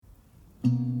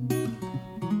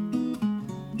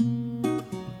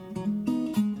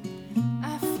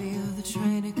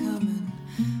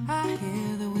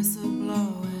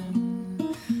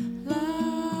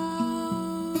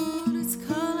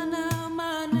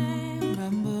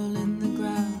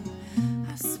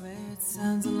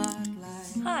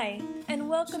Hi, and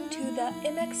welcome to the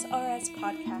MXRS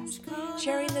podcast,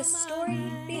 sharing the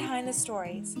story behind the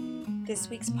stories.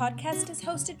 This week's podcast is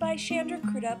hosted by Chandra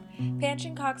Crudup,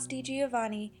 Panchin Cox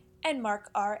DiGiovanni, and Mark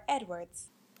R. Edwards.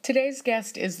 Today's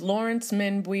guest is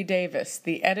Lawrence-Minh Davis,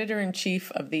 the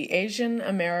editor-in-chief of the Asian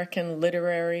American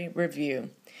Literary Review.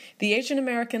 The Asian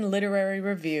American Literary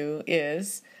Review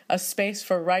is a space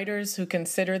for writers who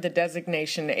consider the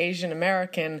designation Asian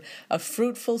American a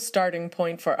fruitful starting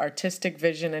point for artistic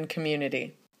vision and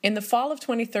community. In the fall of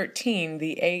 2013,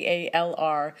 the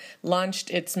AALR launched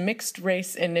its Mixed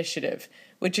Race Initiative,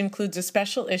 which includes a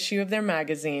special issue of their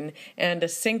magazine and a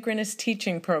synchronous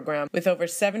teaching program with over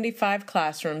 75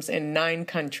 classrooms in 9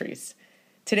 countries.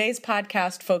 Today's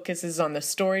podcast focuses on the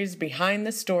stories behind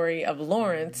the story of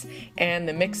Lawrence and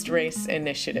the Mixed Race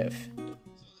Initiative.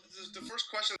 The first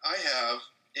question I have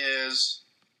is,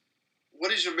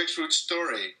 what is your mixed root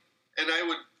story? And I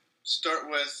would start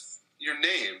with your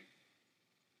name,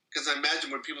 because I imagine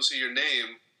when people see your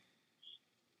name,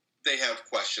 they have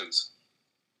questions.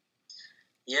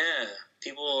 Yeah,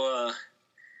 people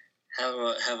have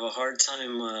a hard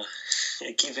time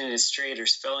keeping it straight or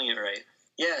spelling it right.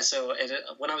 Yeah, so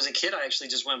when I was a kid, I actually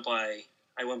just went by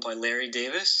Larry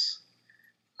Davis,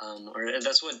 or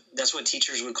that's what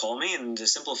teachers would call me, and to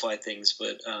simplify things.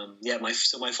 But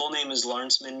my full name is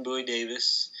Lawrence-Minh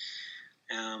Davis.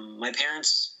 My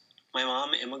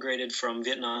mom immigrated from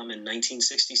Vietnam in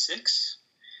 1966,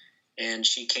 and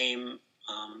she came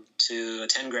to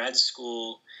attend grad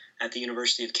school at the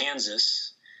University of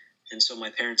Kansas. And so my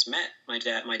parents met. My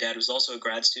dad was also a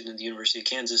grad student at the University of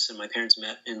Kansas, and my parents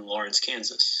met in Lawrence,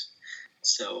 Kansas.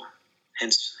 So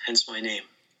hence my name.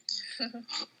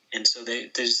 And so they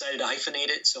decided to hyphenate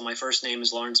it. So my first name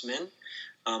is Lawrence-Minh.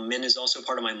 Minh is also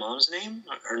part of my mom's name.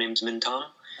 Her name's Minh Tom.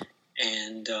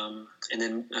 And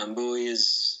then Bui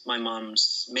is my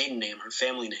mom's maiden name, her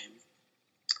family name.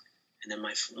 And then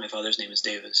my father's name is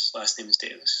Davis. Last name is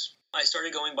Davis. I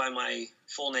started going by my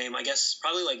full name, I guess,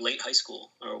 probably like late high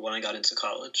school or when I got into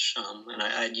college. And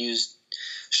I'd used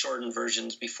shortened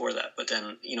versions before that. But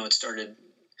then, it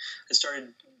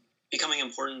started becoming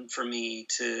important for me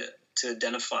to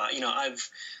identify.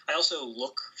 I also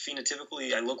look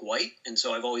phenotypically, I look white, and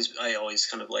so I always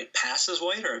kind of like pass as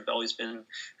white, or I've always been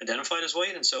identified as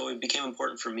white, and so it became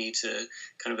important for me to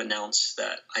kind of announce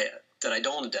that I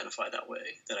don't identify that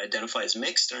way, that I identify as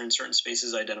mixed, or in certain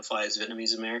spaces I identify as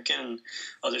Vietnamese American,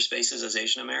 other spaces as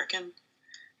Asian American.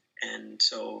 And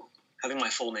so having my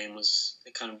full name was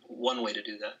kind of one way to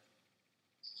do that.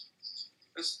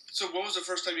 So what was the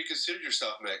first time you considered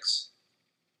yourself mixed?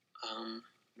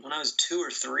 When I was 2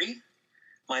 or 3,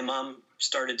 my mom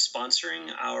started sponsoring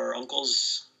our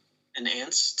uncles and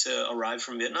aunts to arrive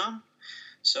from Vietnam.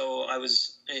 So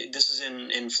this is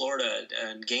in Florida,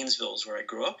 in Gainesville is where I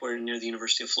grew up. We're near the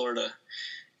University of Florida.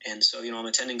 And so, I'm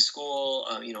attending school,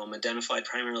 I'm identified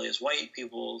primarily as white.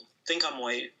 People think I'm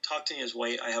white, talk to me as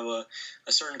white. I have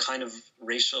a certain kind of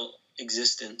racial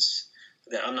existence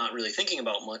that I'm not really thinking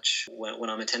about much when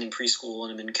I'm attending preschool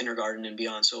and I'm in kindergarten and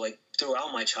beyond. So like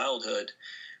throughout my childhood,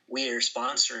 we are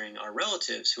sponsoring our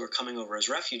relatives who are coming over as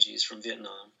refugees from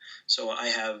Vietnam. So I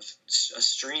have a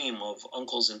stream of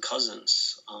uncles and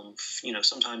cousins,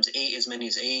 sometimes as many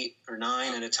as 8 or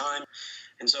 9 at a time.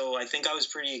 And so I think I was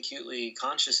pretty acutely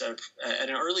conscious at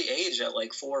an early age, at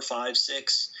like 4, 5,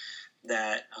 6,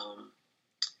 that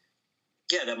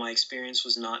that my experience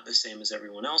was not the same as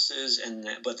everyone else's,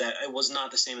 but that it was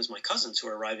not the same as my cousins who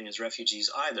are arriving as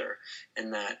refugees either,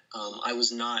 and that I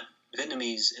was not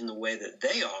Vietnamese in the way that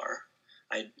they are.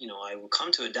 I would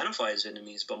come to identify as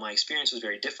Vietnamese, but my experience was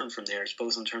very different from theirs,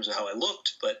 both in terms of how I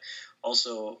looked, but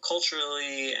also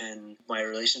culturally, and my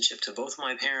relationship to both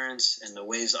my parents, and the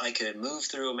ways I could move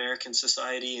through American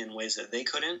society in ways that they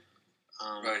couldn't.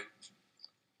 Right.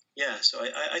 Yeah, so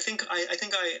I think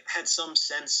I had some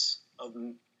sense of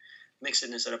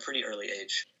mixedness at a pretty early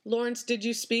age. Lawrence, did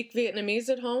you speak Vietnamese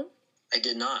at home? I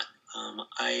did not.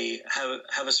 I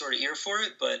have a sort of ear for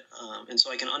it, but and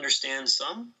so I can understand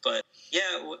some. But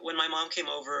yeah, when my mom came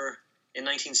over in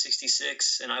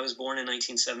 1966 and I was born in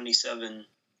 1977,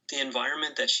 the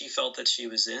environment that she felt that she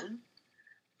was in,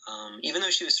 even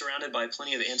though she was surrounded by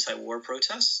plenty of anti-war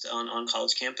protests on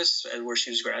college campus where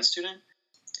she was a grad student,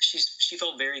 she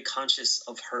felt very conscious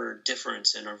of her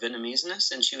difference and her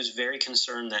Vietnameseness, and she was very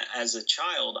concerned that as a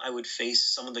child I would face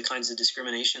some of the kinds of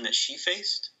discrimination that she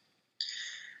faced.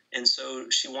 And so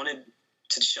she wanted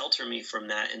to shelter me from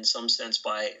that in some sense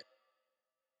by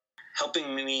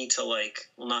helping me to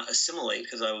not assimilate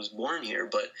because I was born here,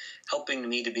 but helping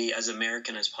me to be as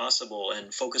American as possible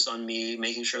and focus on me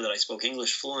making sure that I spoke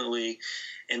English fluently,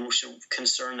 and was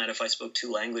concerned that if I spoke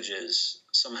 2 languages,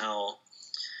 somehow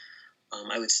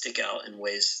I would stick out in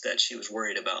ways that she was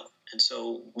worried about. And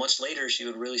so much later, she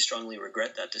would really strongly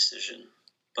regret that decision.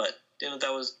 But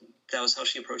that was how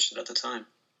she approached it at the time.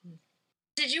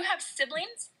 Did you have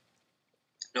siblings?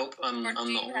 Nope, I'm the You're an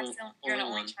only only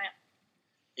one. child.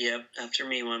 Yep. After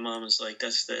me, my mom was like,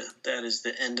 that is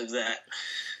the end of that.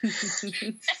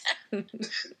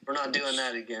 We're not doing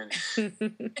that again.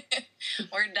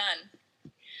 We're done.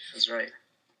 That's right.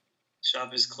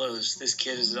 Shop is closed. This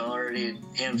kid is already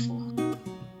a handful.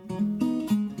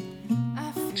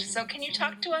 So can you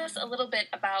talk to us a little bit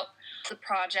about the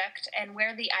project and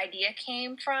where the idea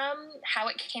came from, how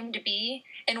it came to be,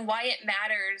 and why it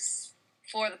matters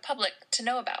for the public to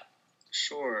know about?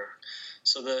 Sure.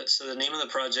 So the name of the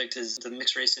project is the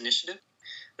Mixed Race Initiative.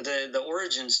 The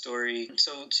origin story.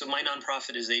 So my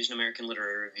nonprofit is the Asian American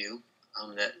Literary Review,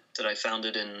 that I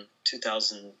founded in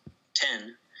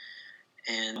 2010.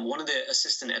 And one of the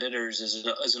assistant editors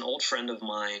is an old friend of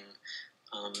mine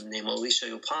named Alicia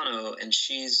Upano, and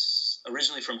she's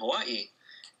originally from Hawaii.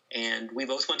 And we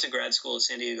both went to grad school at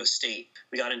San Diego State.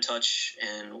 We got in touch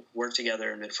and worked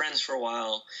together and been friends for a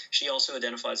while. She also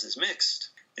identifies as mixed.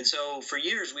 And so for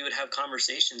years, we would have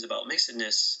conversations about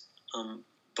mixedness,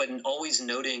 but always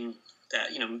noting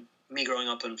that, me growing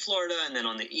up in Florida and then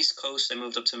on the East Coast, I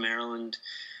moved up to Maryland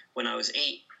when I was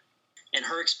 8. And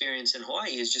her experience in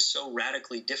Hawaii is just so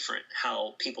radically different,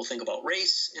 how people think about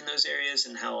race in those areas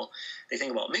and how they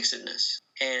think about mixedness.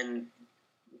 And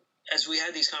as we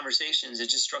had these conversations, it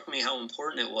just struck me how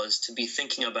important it was to be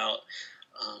thinking about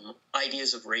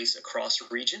ideas of race across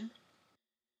region.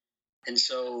 And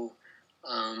so,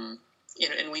 and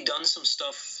we'd done some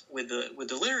stuff with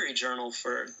the literary journal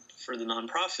for the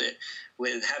nonprofit,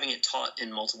 with having it taught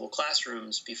in multiple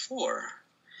classrooms before,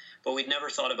 but we'd never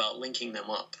thought about linking them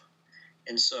up.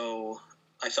 And so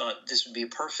I thought this would be a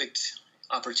perfect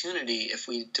opportunity if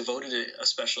we devoted a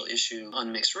special issue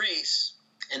on mixed race,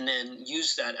 and then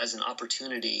use that as an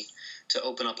opportunity to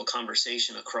open up a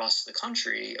conversation across the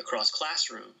country, across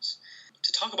classrooms,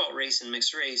 to talk about race and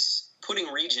mixed race, putting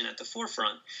region at the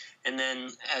forefront. And then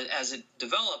as it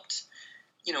developed,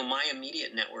 my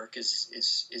immediate network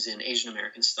is in Asian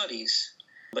American Studies.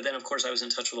 But then, of course, I was in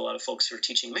touch with a lot of folks who are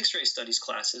teaching mixed race studies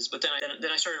classes. But then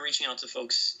I started reaching out to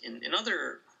folks in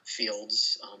other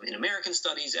fields, in American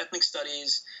studies, ethnic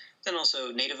studies, then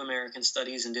also Native American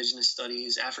studies, Indigenous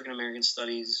studies, African American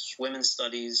studies, women's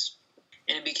studies.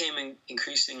 And it became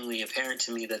increasingly apparent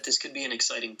to me that this could be an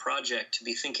exciting project to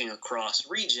be thinking across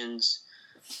regions,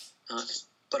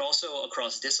 but also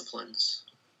across disciplines.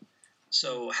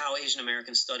 So how Asian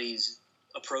American studies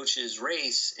approaches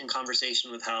race in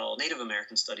conversation with how Native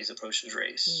American studies approaches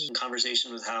race, in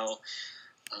conversation with how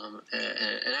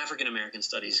an African American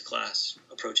studies class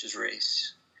approaches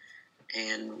race,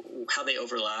 and how they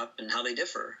overlap and how they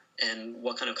differ, and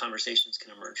what kind of conversations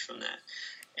can emerge from that.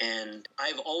 And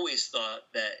I've always thought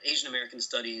that Asian American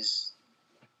studies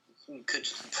could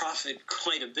profit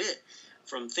quite a bit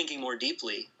from thinking more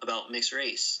deeply about mixed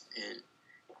race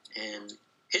and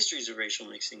histories of racial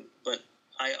mixing. But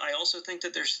I also think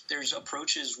that there's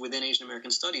approaches within Asian American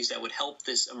studies that would help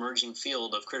this emerging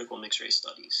field of critical mixed race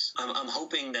studies. I'm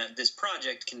hoping that this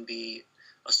project can be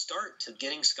a start to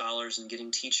getting scholars and getting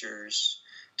teachers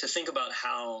to think about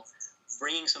how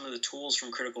bringing some of the tools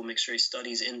from critical mixed race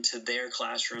studies into their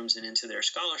classrooms and into their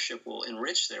scholarship will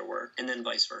enrich their work, and then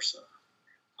vice versa.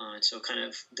 And so kind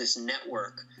of this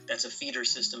network that's a feeder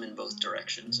system in both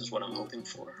directions is what I'm hoping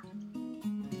for.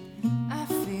 I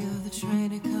feel the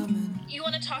train coming. You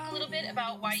want to talk a little bit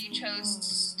about why you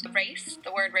chose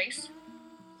the word race?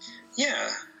 Yeah,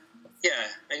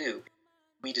 I do.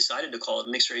 We decided to call it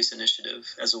Mixed Race Initiative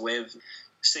as a way of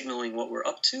signaling what we're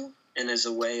up to, and as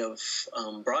a way of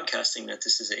broadcasting that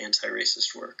this is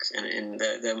anti-racist work. And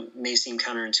that may seem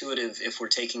counterintuitive if we're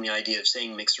taking the idea of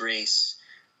saying mixed race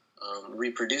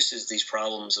reproduces these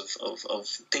problems of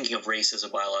thinking of race as a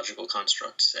biological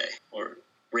construct, say, or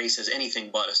race as anything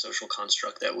but a social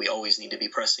construct that we always need to be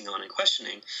pressing on and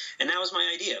questioning. And that was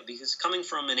my idea, because coming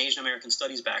from an Asian American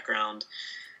studies background,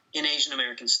 in Asian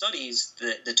American studies,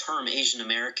 the term Asian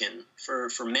American, for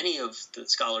many of the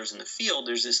scholars in the field,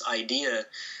 there's this idea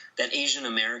that Asian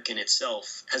American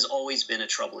itself has always been a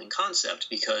troubling concept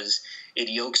because it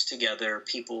yokes together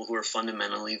people who are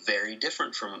fundamentally very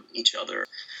different from each other.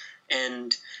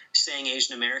 And saying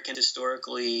Asian American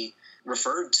historically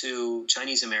referred to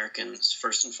Chinese Americans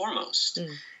first and foremost.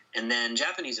 and then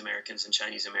Japanese Americans and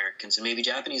Chinese Americans, and maybe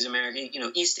Japanese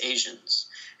American, East Asians.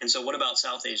 And so what about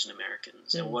South Asian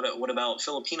Americans? And what about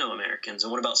Filipino Americans?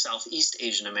 And what about Southeast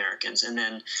Asian Americans? And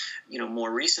then,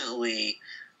 more recently,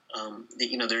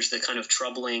 there's the kind of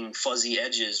troubling fuzzy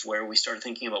edges where we start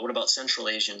thinking about what about Central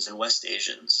Asians and West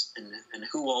Asians, and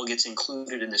who all gets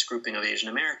included in this grouping of Asian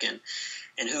American,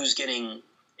 and who's getting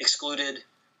excluded,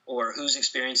 or whose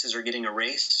experiences are getting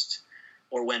erased,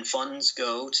 or when funds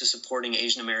go to supporting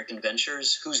Asian American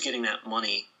ventures, who's getting that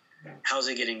money? How's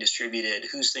it getting distributed?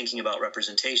 Who's thinking about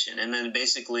representation? And then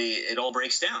basically it all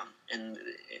breaks down. And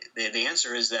the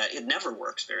answer is that it never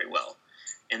works very well,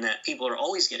 and that people are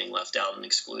always getting left out and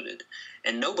excluded,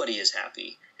 and nobody is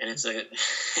happy. And it's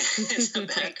a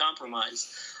bad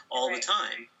compromise all the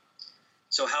time.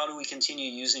 So how do we continue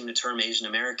using the term Asian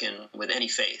American with any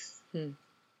faith?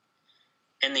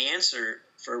 And the answer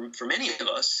for many of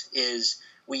us is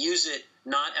we use it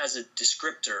not as a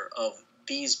descriptor of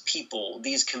these people,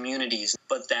 these communities,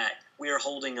 but that we are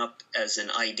holding up as an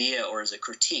idea or as a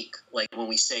critique. Like when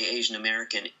we say Asian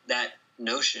American, that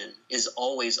notion is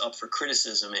always up for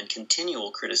criticism and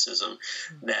continual criticism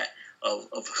that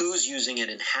of who's using it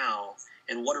and how,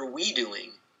 and what are we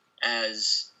doing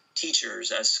as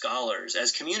teachers, as scholars,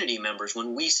 as community members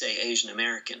when we say Asian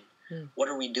American. What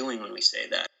are we doing when we say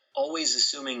that? Always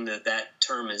assuming that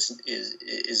term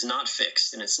is not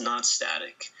fixed and it's not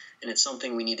static, and it's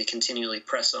something we need to continually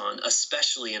press on,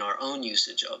 especially in our own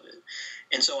usage of it.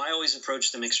 And so I always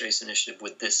approach the Mixed Race Initiative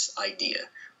with this idea,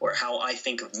 or how I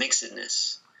think of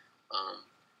mixedness.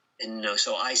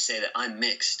 So I say that I'm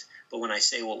mixed, but when I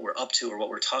say what we're up to or what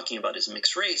we're talking about is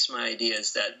mixed race, my idea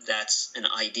is that that's an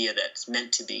idea that's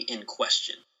meant to be in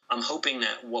question. I'm hoping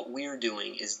that what we're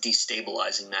doing is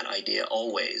destabilizing that idea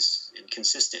always and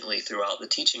consistently throughout the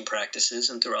teaching practices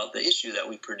and throughout the issue that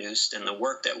we produced and the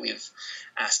work that we've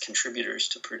asked contributors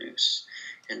to produce.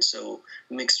 And so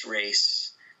mixed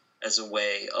race as a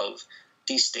way of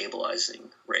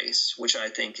destabilizing race, which I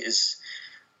think is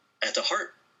at the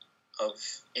heart of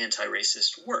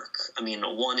anti-racist work. I mean,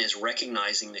 one is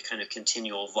recognizing the kind of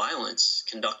continual violence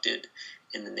conducted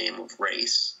in the name of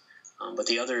race, but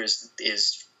the other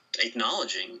is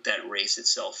acknowledging that race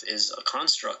itself is a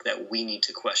construct that we need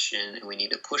to question and we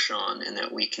need to push on, and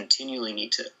that we continually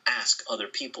need to ask other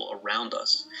people around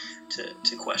us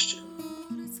to question.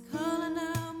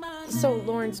 So,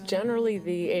 Lawrence, generally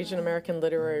the Asian American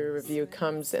Literary Review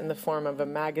comes in the form of a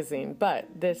magazine, but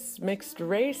this mixed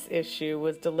race issue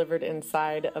was delivered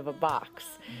inside of a box.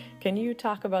 Can you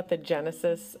talk about the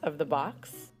genesis of the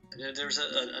box? There's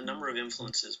a number of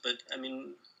influences, but I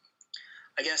mean,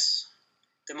 I guess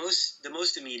the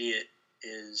most immediate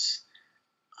is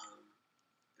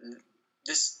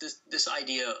this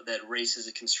idea that race is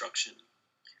a construction.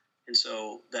 And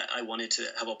so that I wanted to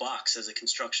have a box as a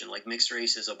construction, like mixed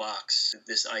race is a box.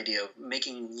 This idea of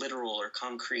making literal or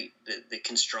concrete the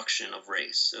construction of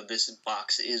race. So this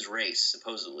box is race,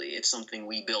 supposedly. It's something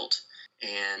we built.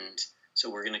 And so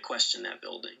we're going to question that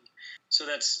building. So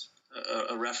that's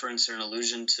a reference or an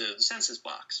allusion to the census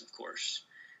box, of course,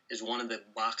 is one of the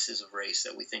boxes of race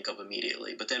that we think of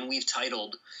immediately. But then we've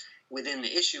titled within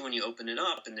the issue, when you open it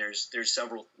up, and there's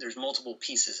multiple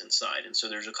pieces inside, and so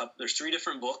there's 3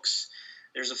 different books,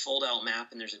 there's a fold-out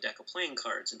map, and there's a deck of playing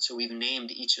cards, and so we've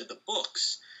named each of the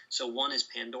books. So one is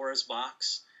Pandora's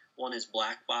Box, one is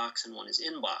Black Box, and one is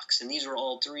Inbox, and these were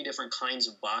all 3 different kinds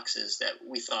of boxes that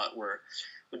we thought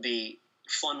would be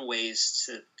fun ways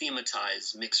to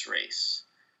thematize mixed race.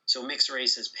 So mixed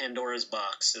race is Pandora's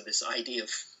Box, so this idea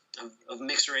of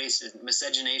mixed race and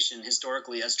miscegenation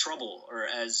historically as trouble, or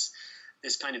as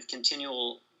this kind of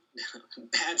continual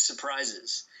bad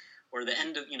surprises, or the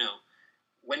end of,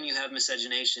 when you have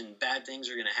miscegenation, bad things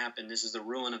are going to happen. This is the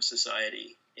ruin of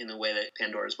society, in the way that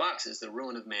Pandora's Box is the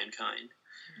ruin of mankind.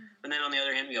 And then on the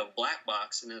other hand, we have Black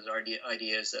Box, and the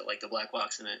idea is that, like the black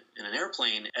box in an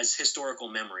airplane, as historical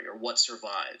memory, or what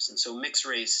survives. And so mixed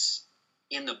race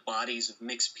in the bodies of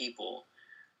mixed people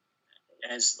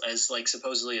as like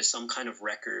supposedly as some kind of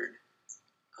record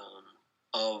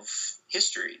of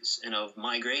histories and of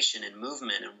migration and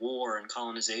movement and war and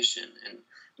colonization, and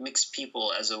mixed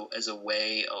people as a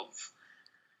way of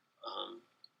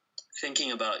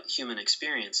thinking about human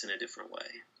experience in a different way,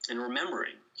 and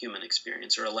remembering human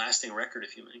experience, or a lasting record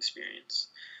of human experience.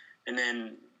 And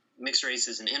then mixed race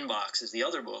as an inbox is the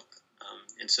other book.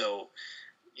 And so,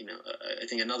 I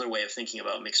think another way of thinking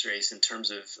about mixed race in terms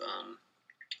of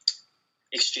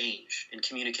exchange and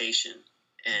communication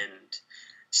and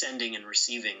sending and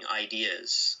receiving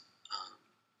ideas,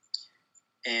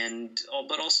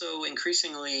 but also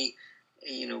increasingly,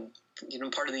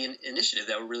 part of the initiative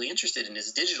that we're really interested in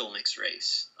is digital mixed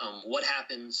race. What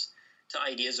happens to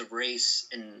ideas of race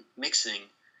and mixing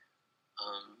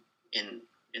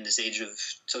in this age of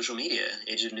social media,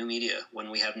 age of new media,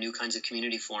 when we have new kinds of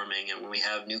community forming and when we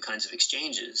have new kinds of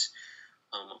exchanges,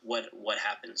 what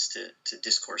happens to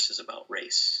discourses about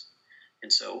race?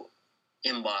 And so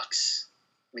inbox,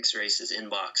 mixed race is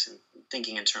inbox, and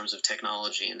thinking in terms of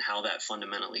technology and how that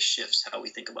fundamentally shifts how we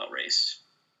think about race.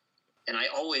 And I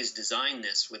always design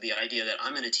this with the idea that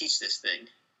I'm going to teach this thing.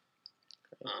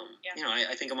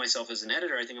 I think of myself as an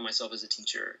editor. I think of myself as a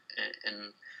teacher. And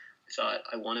I thought,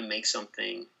 I want to make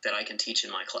something that I can teach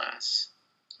in my class.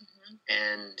 Mm-hmm.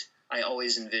 And I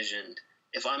always envisioned,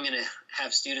 if I'm going to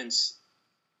have students,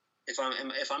 if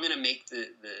I'm going to make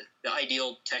the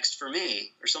ideal text for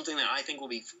me, or something that I think will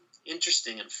be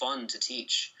interesting and fun to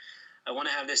teach, I want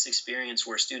to have this experience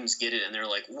where students get it and they're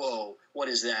like, whoa, what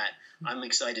is that? I'm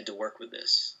excited to work with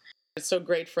this. It's so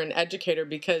great for an educator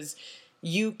because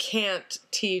you can't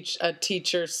teach a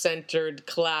teacher-centered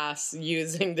class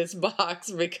using this box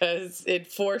because it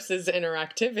forces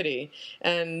interactivity.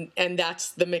 And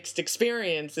that's the mixed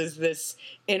experience, is this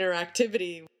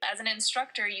interactivity. As an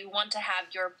instructor, you want to have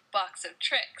your box of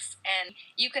tricks, and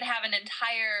you could have an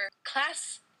entire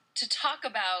class to talk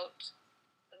about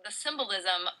the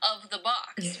symbolism of the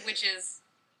box, which is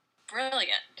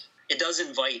brilliant. It does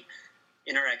invite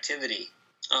interactivity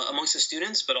amongst the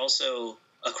students, but also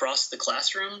across the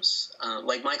classrooms.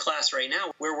 Like my class right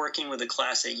now, we're working with a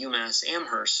class at UMass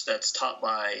Amherst that's taught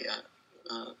by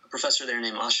a professor there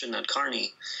named Asha Nadkarni,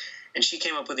 and she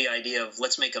came up with the idea of,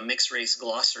 let's make a mixed race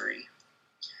glossary,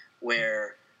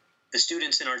 where the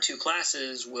students in our two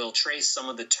classes will trace some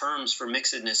of the terms for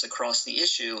mixedness across the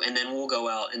issue, and then we'll go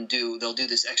out and they'll do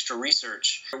this extra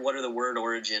research. What are the word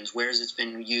origins? Where has it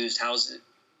been used? How's it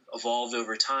evolved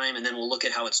over time? And then we'll look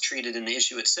at how it's treated in the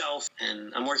issue itself.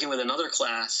 And I'm working with another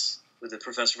class with a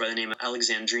professor by the name of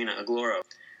Alexandrina Agloro.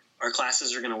 Our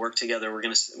classes are going to work together. We're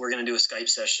going to do a Skype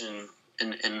session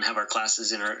and have our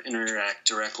classes interact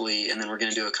directly, and then we're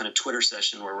going to do a kind of Twitter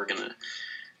session where we're going to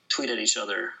tweet at each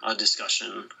other a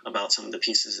discussion about some of the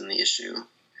pieces in the issue.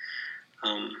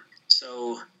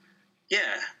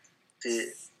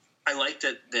 I like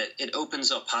that it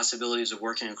opens up possibilities of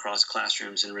working across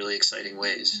classrooms in really exciting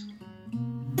ways.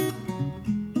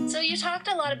 So you talked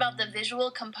a lot about the visual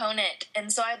component,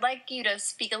 and so I'd like you to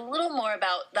speak a little more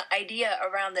about the idea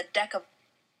around the deck of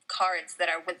cards that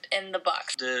are within the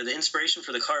box. The inspiration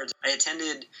for the cards, I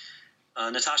attended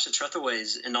Natasha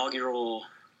Trethewey's inaugural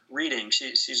reading.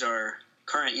 She's our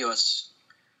current U.S.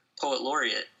 Poet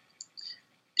Laureate.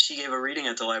 She gave a reading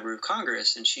at the Library of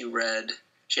Congress, and she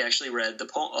actually read a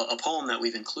poem that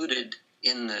we've included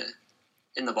in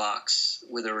the box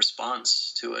with a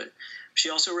response to it. She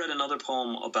also read another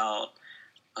poem about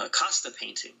Costa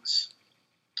paintings,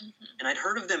 and I'd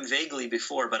heard of them vaguely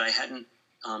before, but I hadn't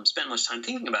spent much time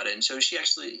thinking about it. And so she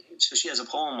has a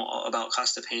poem about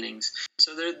Costa paintings.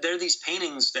 So there are these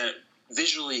paintings that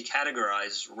visually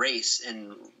categorize race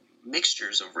and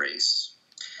mixtures of race,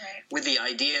 right, with the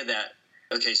idea that,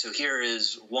 okay, so here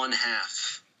is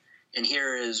 1/2, and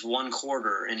here is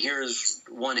 1/4, and here is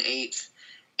 1/8.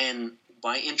 And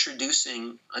by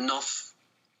introducing enough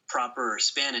proper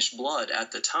Spanish blood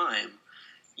at the time,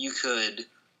 you could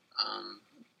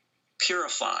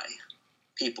purify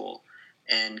people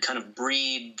and kind of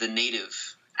breed the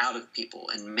native out of people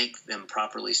and make them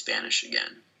properly Spanish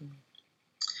again.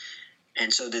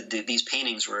 And so these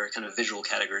paintings were a kind of visual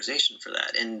categorization for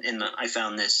that. And I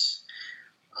found this,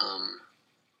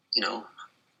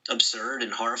 absurd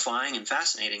and horrifying and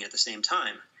fascinating at the same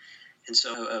time. And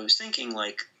so I was thinking,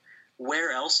 like,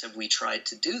 where else have we tried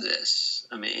to do this?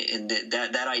 I mean, and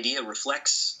that idea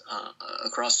reflects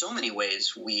across so many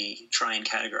ways we try and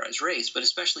categorize race, but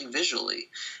especially visually.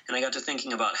 And I got to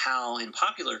thinking about how in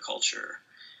popular culture,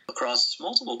 across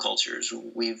multiple cultures,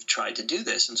 we've tried to do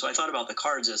this. And so I thought about the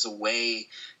cards as a way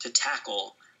to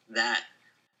tackle that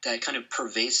kind of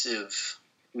pervasive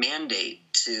mandate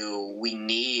we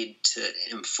need to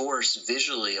enforce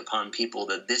visually upon people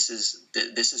that this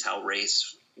is how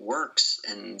race works,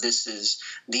 and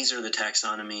these are the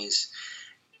taxonomies,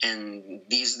 and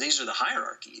these are the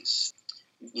hierarchies.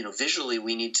 Visually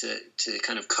we need to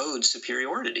kind of code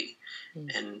superiority.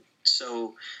 And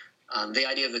so the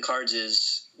idea of the cards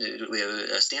is we have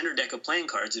a standard deck of playing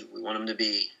cards. We want them to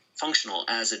be functional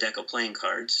as a deck of playing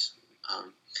cards.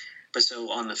 But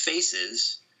so on the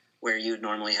faces, where you would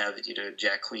normally have,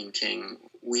 Jack, Queen, King,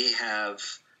 we have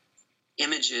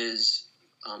images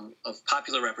of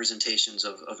popular representations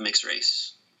of mixed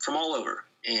race from all over.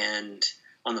 And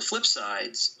on the flip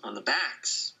sides, on the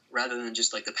backs, rather than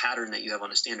just like the pattern that you have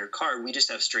on a standard card, we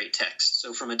just have straight text.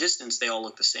 So from a distance, they all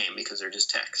look the same because they're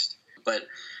just text. But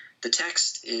the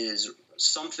text is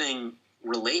something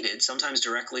related, sometimes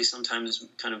directly, sometimes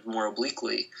kind of more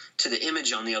obliquely, to the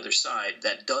image on the other side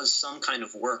that does some kind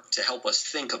of work to help us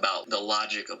think about the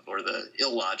logic of, or the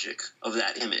illogic of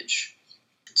that image.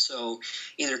 So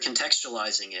either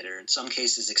contextualizing it, or in some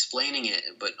cases explaining it,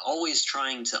 but always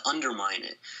trying to undermine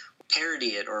it, parody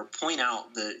it, or point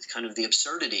out the kind of the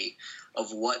absurdity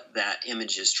of what that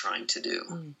image is trying to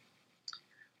do.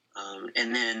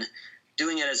 And then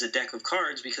doing it as a deck of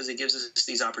cards, because it gives us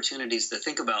these opportunities to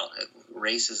think about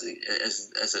race as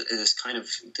this kind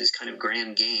of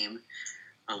grand game,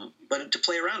 but to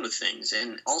play around with things,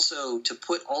 and also to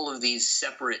put all of these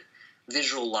separate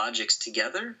visual logics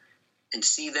together and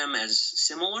see them as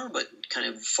similar, but kind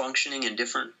of functioning in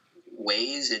different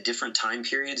ways at different time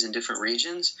periods in different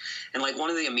regions. And like one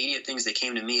of the immediate things that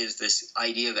came to me is this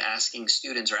idea of asking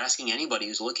students, or asking anybody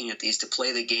who's looking at these, to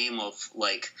play the game of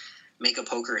like, make a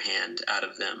poker hand out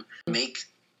of them. Make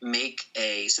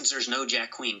a, since there's no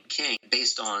Jack, Queen, King,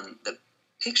 based on the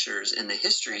pictures and the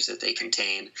histories that they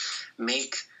contain,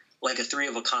 make like a three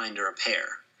of a kind or a pair.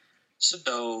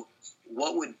 So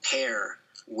what would pair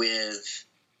with,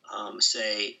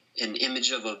 say, an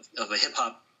image of a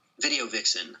hip-hop video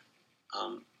vixen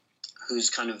whose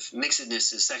kind of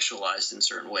mixedness is sexualized in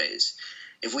certain ways?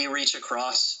 If we reach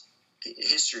across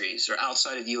histories, or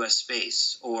outside of U.S.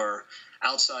 space, or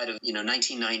outside of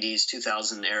 1990s,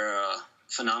 2000 era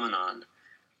phenomenon,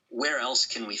 where else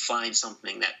can we find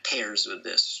something that pairs with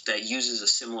this, that uses a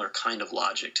similar kind of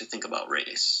logic to think about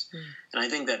race? And I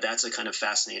think that that's a kind of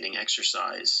fascinating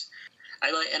exercise.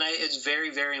 It's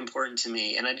very, very important to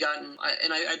me. And I'd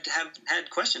have had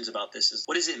questions about this: is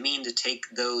what does it mean to take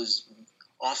those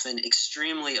often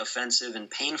extremely offensive and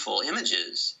painful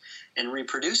images and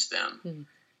reproduce them?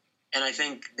 And I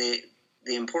think the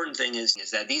important thing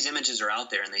is that these images are out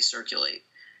there and they circulate.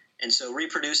 And so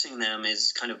reproducing them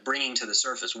is kind of bringing to the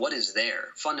surface what is there,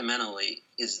 fundamentally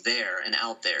is there and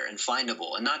out there and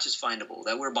findable, and not just findable,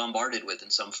 that we're bombarded with in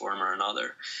some form or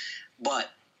another, but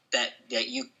that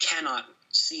you cannot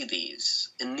see these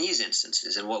in these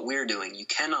instances. And what we're doing, you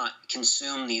cannot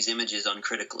consume these images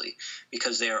uncritically,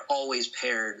 because they are always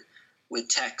paired with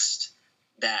text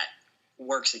that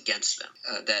works against them,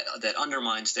 that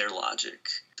undermines their logic.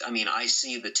 I mean, I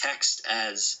see the text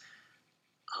as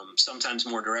sometimes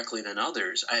more directly than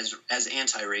others as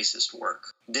anti-racist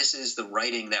work. This is the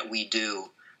writing that we do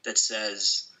that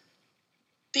says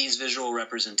these visual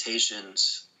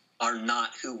representations are not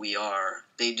who we are.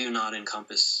 They do not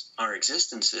encompass our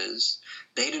existences.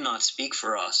 They do not speak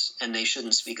for us, and they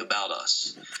shouldn't speak about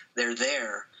us. They're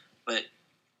there, but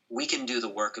we can do the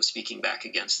work of speaking back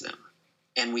against them,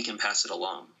 and we can pass it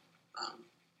along.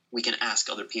 We can ask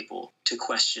other people to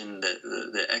question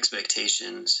the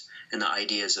expectations and the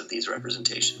ideas of these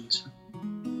representations.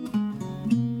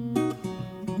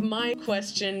 My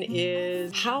question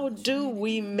is, how do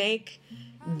we make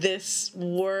this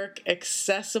work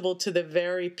accessible to the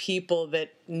very people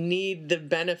that need the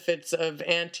benefits of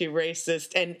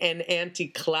anti-racist and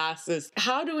anti-classist?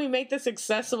 How do we make this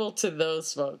accessible to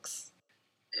those folks?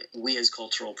 We as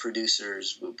cultural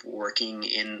producers, working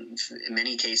in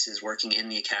many cases, working in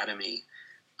the academy,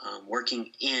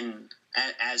 working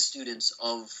as students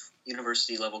of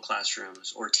university-level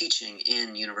classrooms, or teaching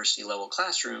in university-level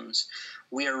classrooms,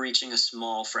 we are reaching a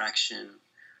small fraction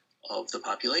of the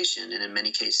population, and in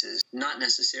many cases, not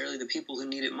necessarily the people who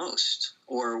need it most,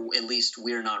 or at least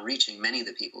we're not reaching many of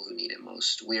the people who need it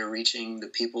most. We are reaching the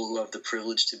people who have the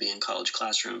privilege to be in college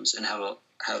classrooms and have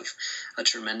a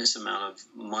tremendous amount of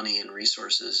money and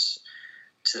resources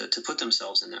to put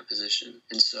themselves in that position.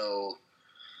 And so,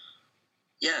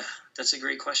 yeah, that's a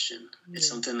great question. Yeah. It's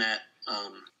something that,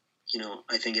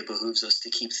 I think it behooves us to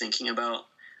keep thinking about.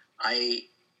 I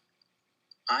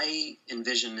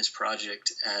envision this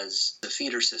project as a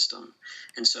feeder system.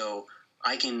 And so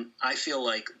I feel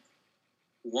like,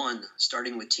 one,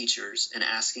 starting with teachers and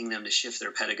asking them to shift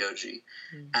their pedagogy,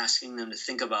 asking them to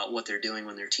think about what they're doing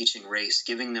when they're teaching race,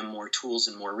 giving them more tools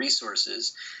and more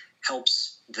resources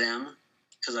helps them,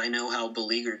 because I know how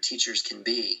beleaguered teachers can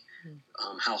be,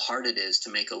 how hard it is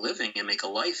to make a living and make a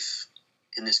life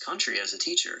in this country as a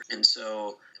teacher. And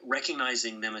so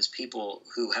recognizing them as people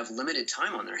who have limited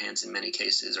time on their hands in many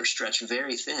cases, or stretched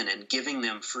very thin, and giving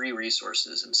them free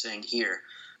resources and saying, here,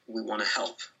 we want to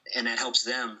help. And that helps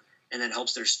them, and that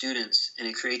helps their students. And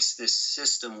it creates this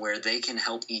system where they can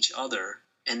help each other,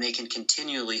 and they can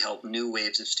continually help new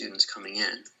waves of students coming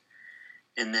in.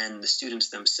 And then the students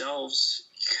themselves,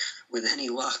 with any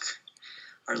luck,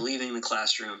 are leaving the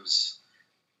classrooms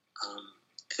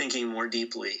thinking more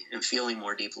deeply and feeling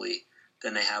more deeply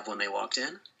than they have when they walked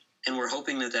in. And we're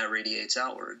hoping that that radiates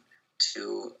outward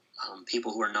to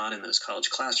people who are not in those college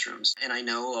classrooms. And I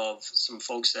know of some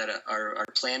folks that are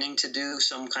planning to do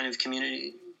some kind of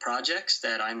community projects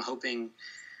that I'm hoping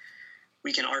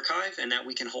we can archive and that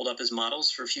we can hold up as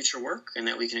models for future work and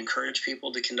that we can encourage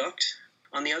people to conduct.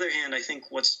 On the other hand, I think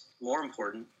what's more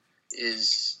important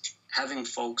is having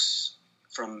folks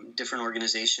from different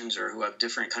organizations or who have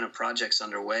different kind of projects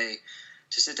underway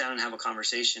to sit down and have a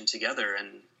conversation together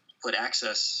and put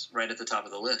access right at the top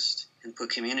of the list and put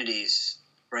communities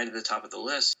right at the top of the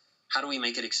list. How do we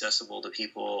make it accessible to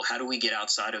people? How do we get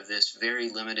outside of this very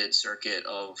limited circuit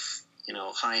of,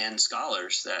 high-end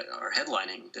scholars that are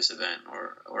headlining this event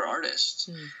or artists?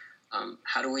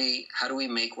 How do we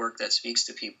make work that speaks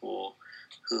to people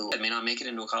who may not make it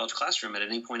into a college classroom at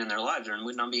any point in their lives or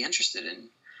would not be interested in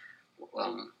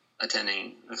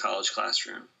attending a college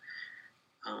classroom?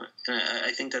 And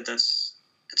I think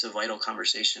it's a vital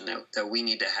conversation that we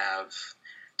need to have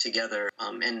together,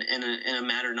 and in a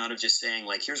matter not of just saying,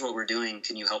 like, here's what we're doing,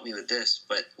 can you help me with this,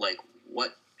 but like,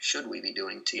 what should we be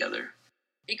doing together?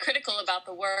 Be critical about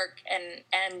the work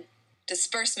and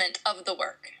disbursement of the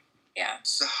work. Yeah.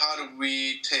 So how do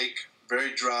we take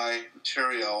very dry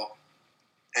material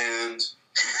and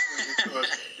into a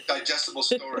digestible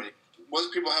story?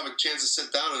 Once people have a chance to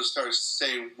sit down and start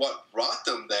saying what brought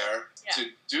them there to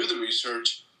do the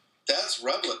research, that's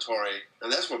revelatory,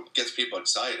 and that's what gets people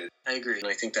excited. I agree, and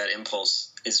I think that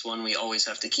impulse is one we always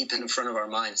have to keep in front of our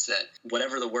minds, that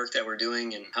whatever the work that we're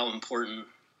doing and how important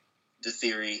the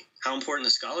theory, how important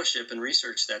the scholarship and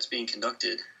research that's being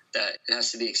conducted, that it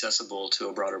has to be accessible to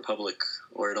a broader public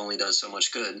or it only does so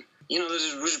much good. This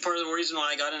is part of the reason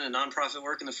why I got into nonprofit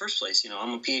work in the first place.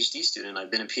 I'm a PhD student.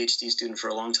 I've been a PhD student for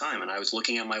a long time, and I was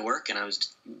looking at my work, and I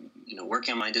was,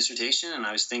 working on my dissertation, and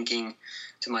I was thinking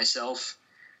to myself,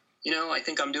 I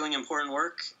think I'm doing important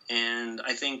work, and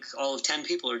I think all of 10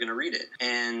 people are going to read it.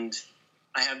 And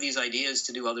I have these ideas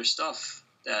to do other stuff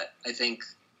that I think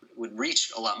would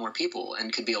reach a lot more people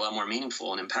and could be a lot more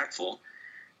meaningful and impactful,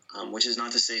 which is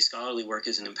not to say scholarly work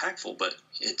isn't impactful, but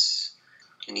it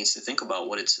needs to think about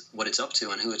what it's up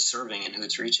to and who it's serving and who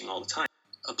it's reaching all the time.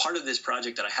 A part of this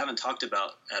project that I haven't talked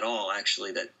about at all,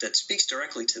 actually, that speaks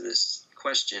directly to this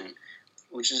question,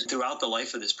 which is throughout the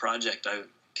life of this project, I've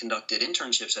conducted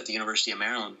internships at the University of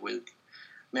Maryland with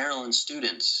Maryland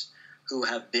students who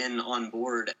have been on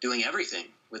board doing everything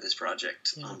with this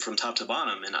project from top to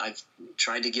bottom. And I've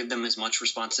tried to give them as much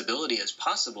responsibility as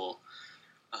possible.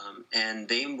 And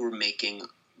they were making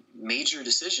major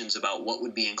decisions about what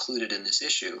would be included in this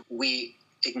issue. We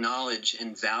acknowledge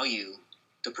and value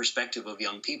the perspective of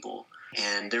young people.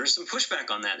 And there's some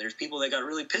pushback on that. There's people that got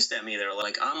really pissed at me. They're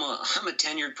like, I'm a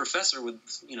tenured professor with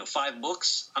 5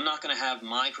 books. I'm not going to have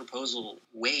my proposal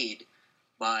weighed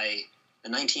by a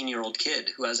 19-year-old kid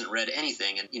who hasn't read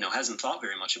anything and hasn't thought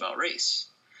very much about race.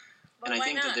 Well, and I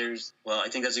think not? I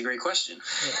think that's a great question.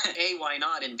 Yeah. A, why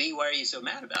not? And B, why are you so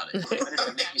mad about it? Why does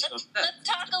it make you so upset? Let's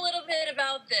talk a little bit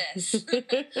about this.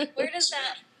 Where does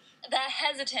that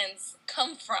hesitance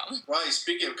come from? Right,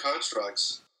 speaking of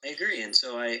constructs. I agree, and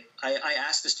so I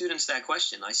asked the students that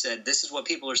question. I said, this is what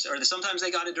people are, or sometimes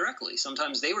they got it directly.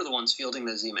 Sometimes they were the ones fielding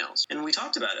those emails. And we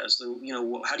talked about it. So,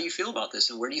 how do you feel about this,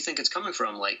 and where do you think it's coming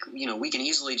from? Like, we can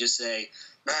easily just say,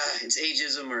 it's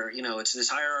ageism, or, it's this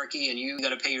hierarchy, and you got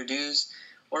to pay your dues.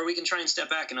 Or we can try and step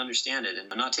back and understand it and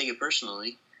not take it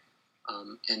personally,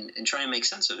 and try and make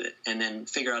sense of it, and then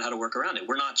figure out how to work around it.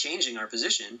 We're not changing our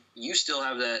position. You still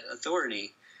have that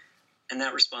authority and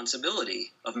that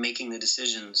responsibility of making the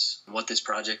decisions on what this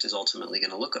project is ultimately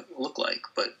going to look like.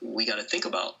 But we got to think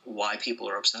about why people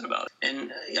are upset about it. And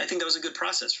I think that was a good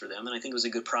process for them, and I think it was a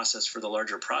good process for the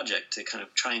larger project to kind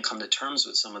of try and come to terms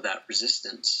with some of that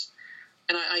resistance.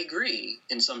 And I agree,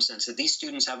 in some sense, that these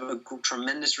students have a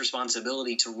tremendous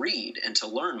responsibility to read and to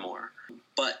learn more.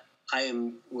 But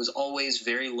I was always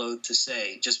very loath to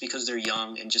say, just because they're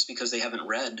young and just because they haven't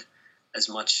read as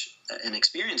much and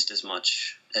experienced as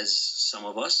much as some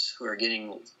of us who are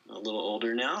getting a little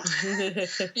older now,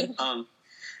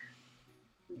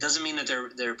 doesn't mean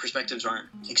that their perspectives aren't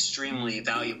extremely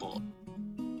valuable.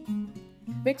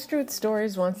 Mixed Root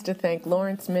Stories wants to thank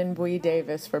Lawrence-Minh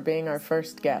Davis for being our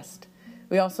first guest.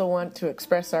 We also want to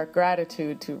express our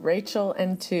gratitude to Rachel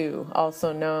and Tu,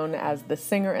 also known as the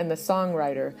singer and the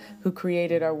songwriter, who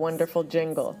created our wonderful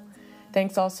jingle.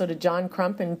 Thanks also to John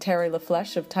Crump and Terry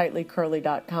LaFleche of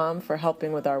TightlyCurly.com for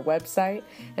helping with our website,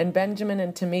 and Benjamin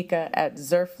and Tamika at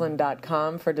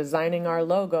Zerflin.com for designing our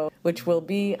logo, which we'll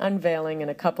be unveiling in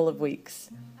a couple of weeks.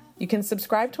 You can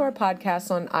subscribe to our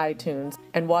podcast on iTunes,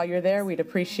 and while you're there, we'd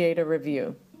appreciate a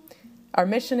review. Our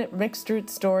mission at Mixed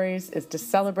Roots Stories is to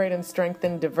celebrate and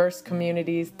strengthen diverse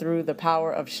communities through the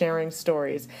power of sharing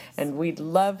stories, and we'd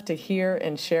love to hear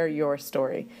and share your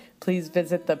story. Please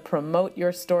visit the Promote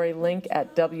Your Story link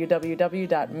at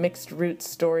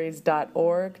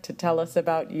www.mixedrootsstories.org to tell us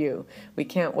about you. We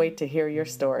can't wait to hear your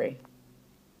story.